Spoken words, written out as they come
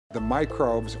The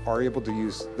microbes are able to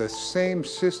use the same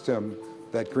system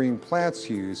that green plants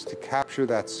use to capture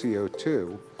that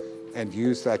CO2 and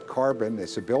use that carbon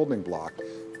as a building block.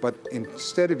 But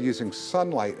instead of using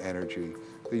sunlight energy,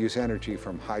 they use energy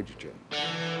from hydrogen.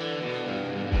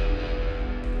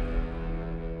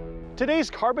 Today's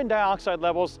carbon dioxide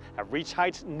levels have reached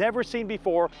heights never seen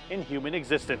before in human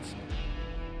existence.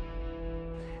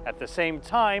 At the same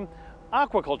time,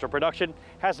 aquaculture production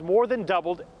has more than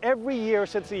doubled every year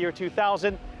since the year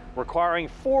 2000, requiring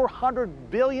 400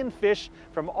 billion fish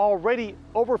from already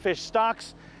overfished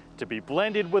stocks to be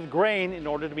blended with grain in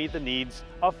order to meet the needs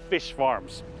of fish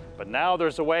farms. But now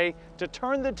there's a way to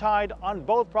turn the tide on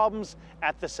both problems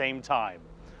at the same time.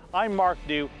 I'm Mark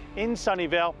Niu in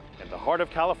Sunnyvale, in the heart of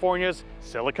California's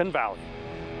Silicon Valley.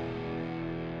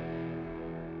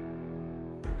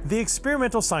 The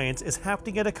experimental science is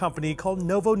happening at a company called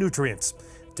Novo Nutrients.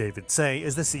 David Say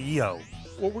is the CEO.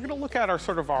 What we're going to look at are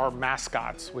sort of our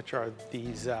mascots, which are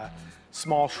these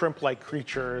small shrimp-like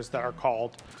creatures that are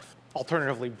called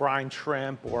alternatively brine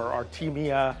shrimp or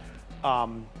Artemia.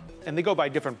 And they go by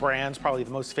different brands. Probably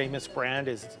the most famous brand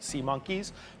is sea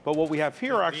monkeys. But what we have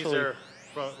here actually...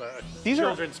 These are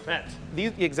children's pets.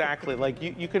 Exactly. Like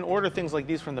you can order things like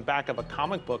these from the back of a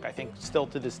comic book, I think, still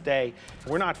to this day.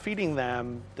 We're not feeding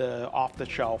them the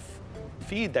off-the-shelf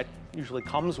feed that usually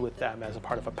comes with them as a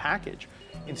part of a package.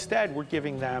 Instead, we're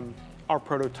giving them our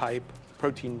prototype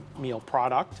protein meal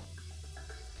product.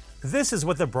 This is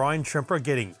what the brine shrimp are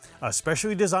getting, a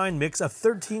specially designed mix of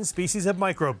 13 species of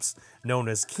microbes, known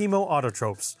as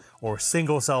chemoautotrophs, or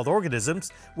single-celled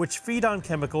organisms, which feed on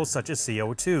chemicals such as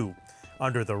CO2.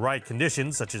 Under the right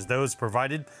conditions, such as those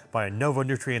provided by a Novo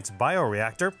Nutrients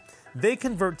bioreactor, they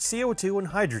convert CO2 and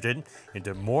hydrogen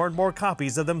into more and more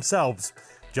copies of themselves,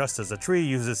 just as a tree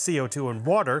uses CO2 and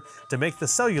water to make the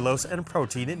cellulose and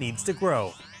protein it needs to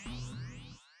grow.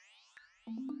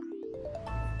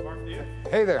 Mark Niu.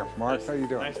 Hey there, Mark. How you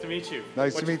doing? Nice to meet you.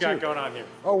 Nice to meet you. What you got going on here?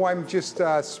 Oh, I'm just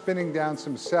spinning down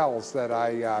some cells that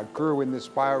I grew in this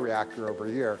bioreactor over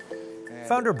here.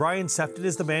 Founder Brian Sefton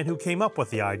is the man who came up with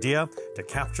the idea to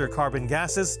capture carbon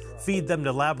gases, feed them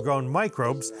to lab-grown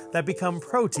microbes that become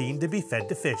protein to be fed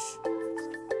to fish.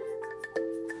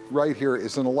 Right here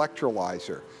is an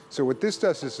electrolyzer. So what this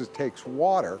does is it takes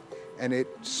water and it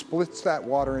splits that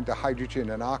water into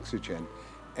hydrogen and oxygen.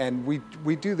 And we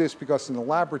do this because in the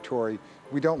laboratory,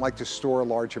 we don't like to store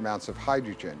large amounts of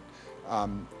hydrogen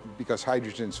because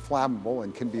hydrogen is flammable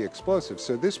and can be explosive.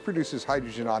 So this produces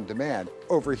hydrogen on demand.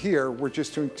 Over here, we're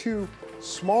just doing two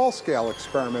small-scale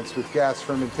experiments with gas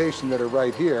fermentation that are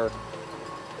right here.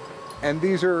 And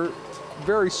these are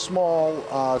very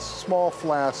small, small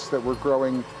flasks that we're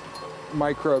growing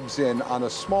microbes in on a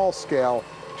small scale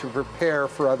to prepare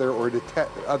for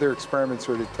other experiments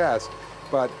or to test.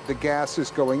 But the gas is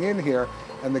going in here,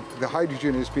 and the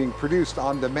hydrogen is being produced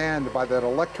on demand by that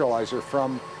electrolyzer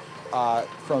from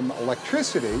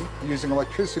electricity, using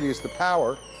electricity as the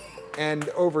power. And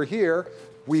over here,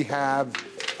 we have,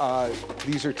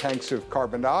 these are tanks of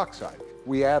carbon dioxide.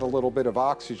 We add a little bit of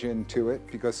oxygen to it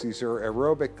because these are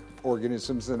aerobic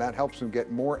organisms, and that helps them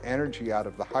get more energy out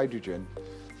of the hydrogen.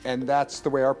 And that's the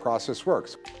way our process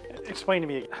works. Explain to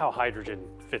me how hydrogen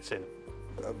fits in.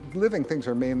 Living things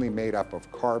are mainly made up of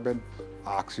carbon,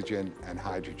 oxygen, and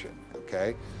hydrogen,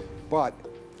 okay? But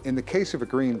in the case of a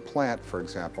green plant, for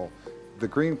example, the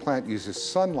green plant uses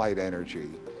sunlight energy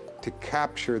to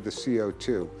capture the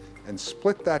CO2 and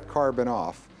split that carbon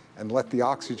off and let the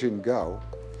oxygen go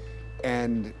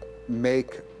and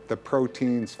make the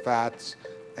proteins, fats,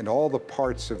 and all the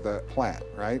parts of the plant,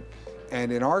 right?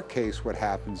 And in our case, what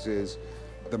happens is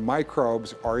the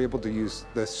microbes are able to use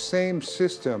the same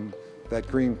system that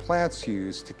green plants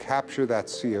use to capture that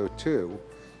CO2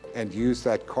 and use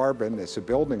that carbon as a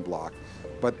building block.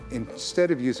 But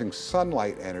instead of using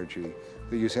sunlight energy,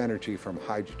 they use energy from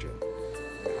hydrogen.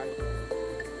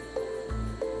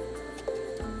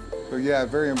 So yeah, a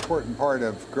very important part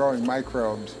of growing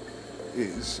microbes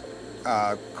is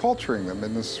culturing them.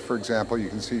 And this, for example, you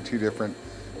can see two different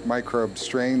microbe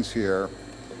strains here.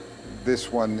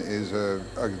 This one is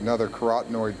another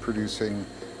carotenoid-producing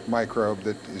microbe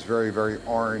that is very, very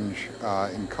orange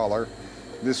in color.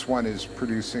 This one is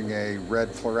producing a red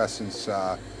fluorescence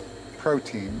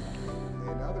protein. In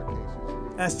other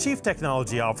cases, as Chief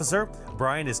Technology Officer,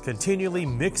 Brian is continually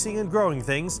mixing and growing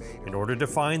things in order to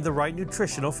find the right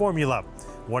nutritional formula.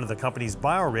 One of the company's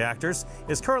bioreactors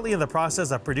is currently in the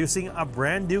process of producing a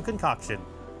brand new concoction.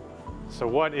 So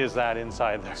what is that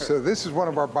inside there? So this is one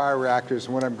of our bioreactors,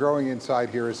 and what I'm growing inside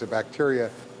here is a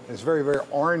bacteria. It's very, very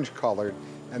orange colored,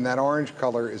 and that orange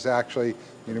color is actually,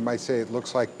 you might say it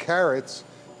looks like carrots,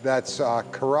 That's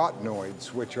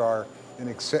carotenoids, which are an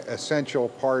essential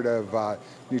part of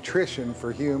nutrition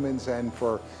for humans and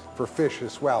for fish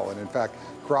as well. And in fact,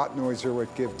 carotenoids are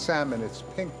what give salmon its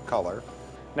pink color.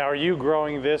 Now, are you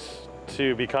growing this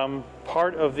to become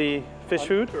part of the fish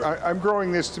food? I'm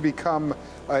growing this to become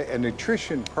a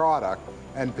nutrition product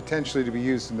and potentially to be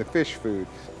used in the fish food.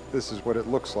 This is what it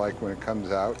looks like when it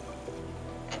comes out.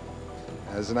 It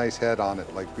has a nice head on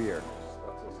it like beer.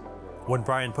 When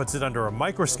Brian puts it under a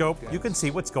microscope, you can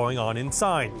see what's going on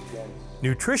inside.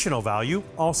 Nutritional value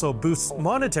also boosts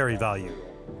monetary value.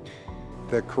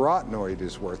 The carotenoid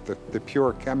is worth, the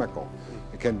pure chemical,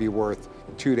 it can be worth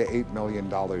 $2 to $8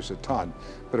 million a ton.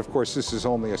 But of course, this is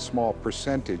only a small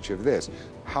percentage of this.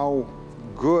 How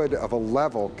good of a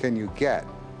level can you get,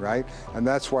 right? And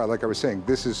that's why, like I was saying,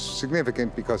 this is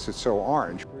significant because it's so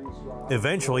orange.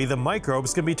 Eventually, the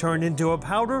microbes can be turned into a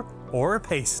powder or a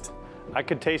paste. I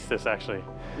could taste this, actually.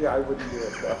 Yeah, I wouldn't do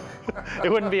it though.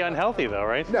 It wouldn't be unhealthy though,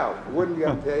 right? No, it wouldn't be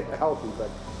unhealthy, but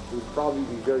it would probably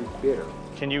be very bitter.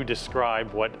 Can you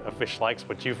describe what a fish likes,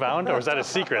 what you found, or is that a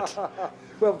secret?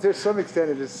 Well, to some extent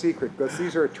it is a secret, because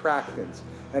these are attractants.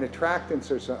 And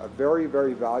attractants are a very,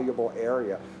 very valuable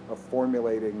area of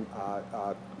formulating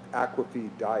aquafeed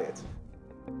diets.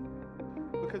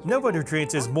 Nova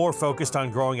Nutrients is more focused on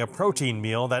growing a protein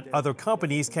meal that other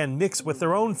companies can mix with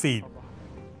their own feed.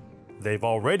 They've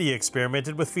already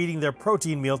experimented with feeding their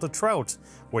protein meal to trout,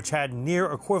 which had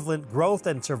near equivalent growth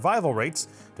and survival rates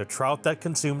to trout that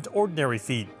consumed ordinary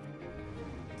feed.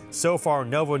 So far,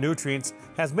 Nova Nutrients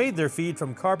has made their feed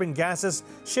from carbon gases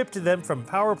shipped to them from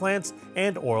power plants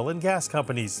and oil and gas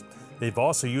companies. They've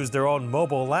also used their own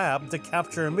mobile lab to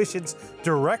capture emissions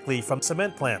directly from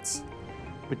cement plants.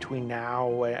 Between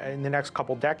now and the next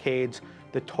couple decades,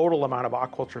 the total amount of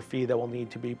aquaculture feed that will need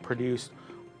to be produced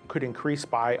could increase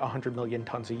by 100 million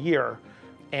tons a year.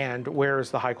 And where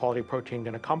is the high quality protein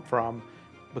going to come from?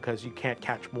 Because you can't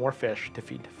catch more fish to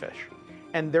feed to fish.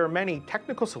 And there are many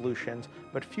technical solutions,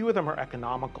 but few of them are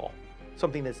economical.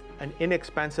 Something that's an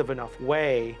inexpensive enough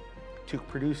way to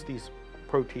produce these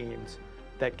proteins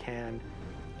that can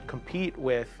compete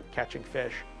with catching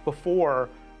fish before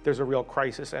there's a real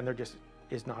crisis and there just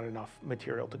is not enough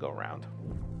material to go around.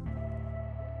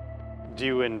 Do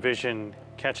you envision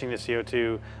catching the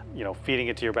CO2, feeding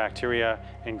it to your bacteria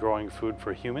and growing food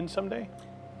for humans someday?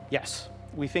 Yes,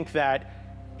 we think that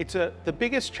it's the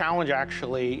biggest challenge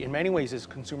actually in many ways is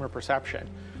consumer perception.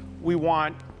 We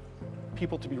want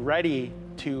people to be ready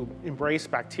to embrace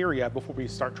bacteria before we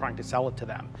start trying to sell it to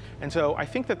them. And so I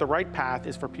think that the right path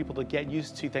is for people to get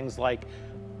used to things like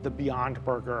the Beyond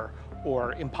Burger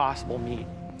or Impossible Meat,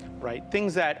 right?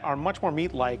 Things that are much more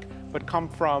meat-like, but come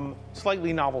from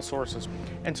slightly novel sources.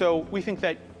 And so we think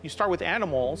that you start with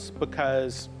animals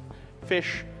because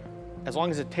fish, as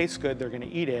long as it tastes good, they're gonna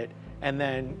eat it, and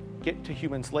then get to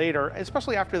humans later,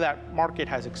 especially after that market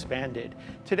has expanded.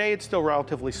 Today it's still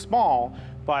relatively small,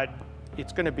 but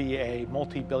it's gonna be a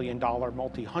multi-billion dollar,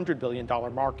 multi-hundred billion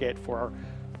dollar market for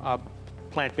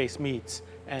plant-based meats,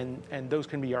 and those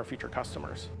can be our future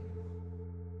customers.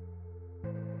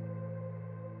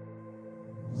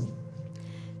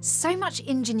 So much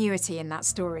ingenuity in that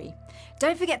story.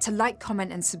 Don't forget to like,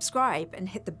 comment and subscribe and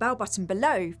hit the bell button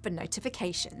below for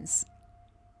notifications.